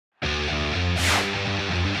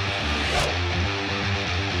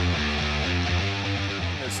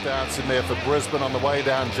Starts in there for Brisbane on the way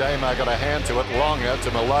down. Jamar got a hand to it. Longer to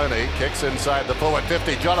Maloney. Kicks inside the forward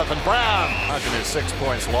 50. Jonathan Brown. Margin is 6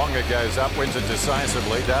 points. Longer goes up. Wins it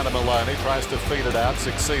decisively. Down to Maloney. Tries to feed it out.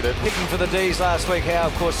 Succeeded. Picking for the D's last week. How,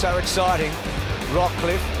 of course, so exciting.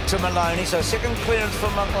 Rockcliffe to Maloney. So second clearance for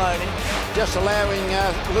Maloney. Just allowing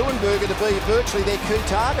Leuenberger to be virtually their key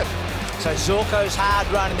target. So Zorko's hard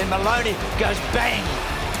run, and then Maloney goes bang.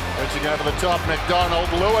 Edging over the top, McDonald.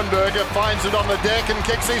 Leuenberger finds it on the deck and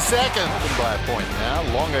kicks his second. By a point now.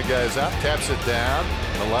 Longer goes up, taps it down.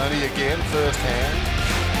 Maloney again, first hand.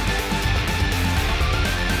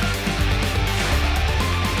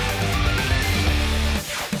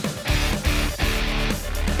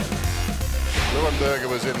 Leuenberger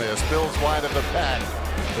was in there, spills wide of the pack.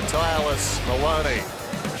 The tireless Maloney.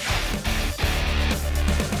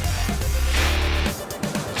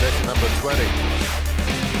 Possession number 20.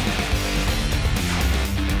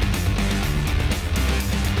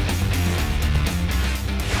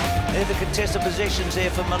 They're the contested possessions there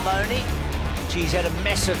for Maloney. She's had a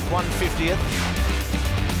massive 150th.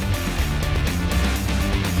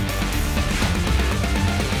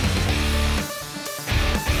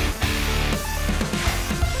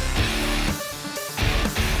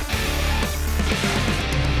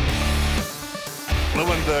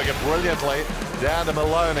 Leuenberger brilliantly down to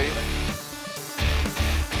Maloney.